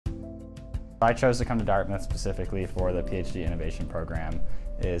I chose to come to Dartmouth specifically for the PhD innovation program.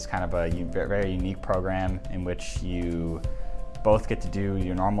 It is kind of a very unique program in which you both get to do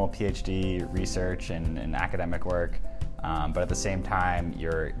your normal PhD research and academic work, but at the same time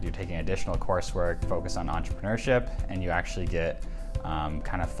you're taking additional coursework focused on entrepreneurship, and you actually get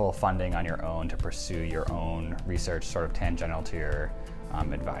kind of full funding on your own to pursue your own research sort of tangential to your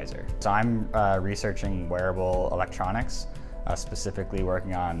advisor. So I'm researching wearable electronics, specifically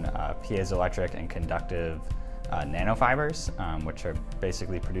working on piezoelectric and conductive nanofibers, which are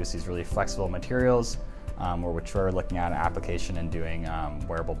basically produce these really flexible materials, which we're looking at an application in doing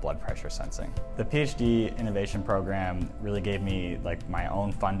wearable blood pressure sensing. The PhD innovation program really gave me my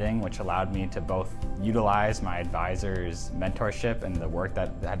own funding, which allowed me to both utilize my advisor's mentorship and the work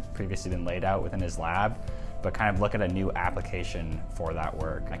that had previously been laid out within his lab, but kind of look at a new application for that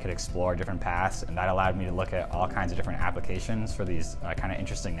work. I could explore different paths, and that allowed me to look at all kinds of different applications for these kind of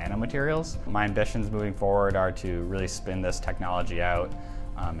interesting nanomaterials. My ambitions moving forward are to really spin this technology out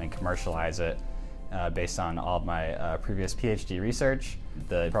and commercialize it based on all of my previous PhD research.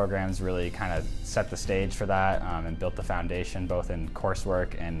 The programs really kind of set the stage for that and built the foundation both in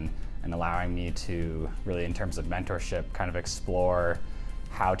coursework and allowing me to really, in terms of mentorship, kind of explore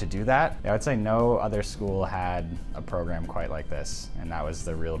how to do that. I would say no other school had a program quite like this, and that was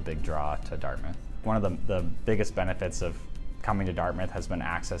the real big draw to Dartmouth. One of the biggest benefits of coming to Dartmouth has been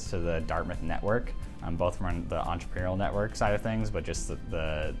access to the Dartmouth network, both from the entrepreneurial network side of things, but just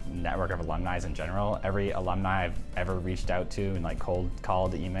the network of alumni in general. Every alumni I've ever reached out to and cold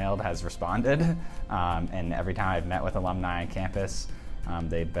called, emailed has responded, and every time I've met with alumni on campus,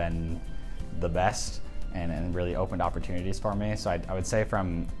 they've been the best and really opened opportunities for me. So I would say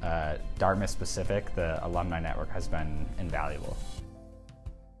from Dartmouth specific, the alumni network has been invaluable.